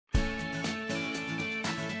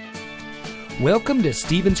Welcome to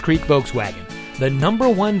Stevens Creek Volkswagen, the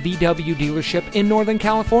 #1 VW dealership in Northern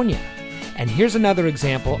California. And here's another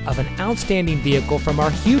example of an outstanding vehicle from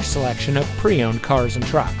our huge selection of pre-owned cars and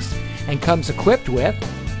trucks, and comes equipped with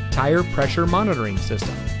tire pressure monitoring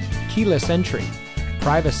system, keyless entry,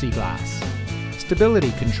 privacy glass,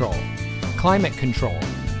 stability control, climate control,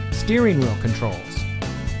 steering wheel controls,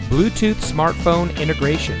 Bluetooth smartphone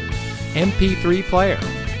integration, MP3 player,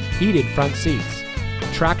 heated front seats,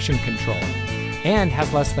 traction control, and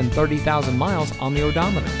has less than 30,000 miles on the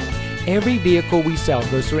odometer. Every vehicle we sell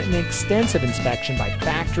goes through an extensive inspection by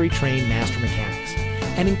factory-trained master mechanics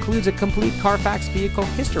and includes a complete Carfax vehicle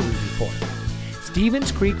history report.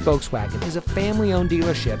 Stevens Creek Volkswagen is a family-owned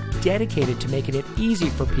dealership dedicated to making it easy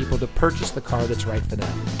for people to purchase the car that's right for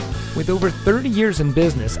them. With over 30 years in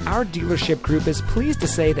business, our dealership group is pleased to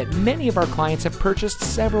say that many of our clients have purchased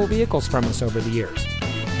several vehicles from us over the years.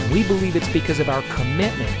 And we believe it's because of our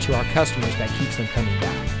commitment to our customers that keeps them coming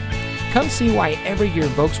back. Come see why every year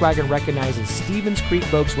Volkswagen recognizes Stevens Creek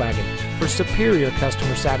Volkswagen for superior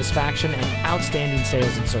customer satisfaction and outstanding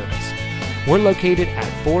sales and service. We're located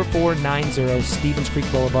at 4490 Stevens Creek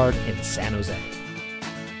Boulevard in San Jose.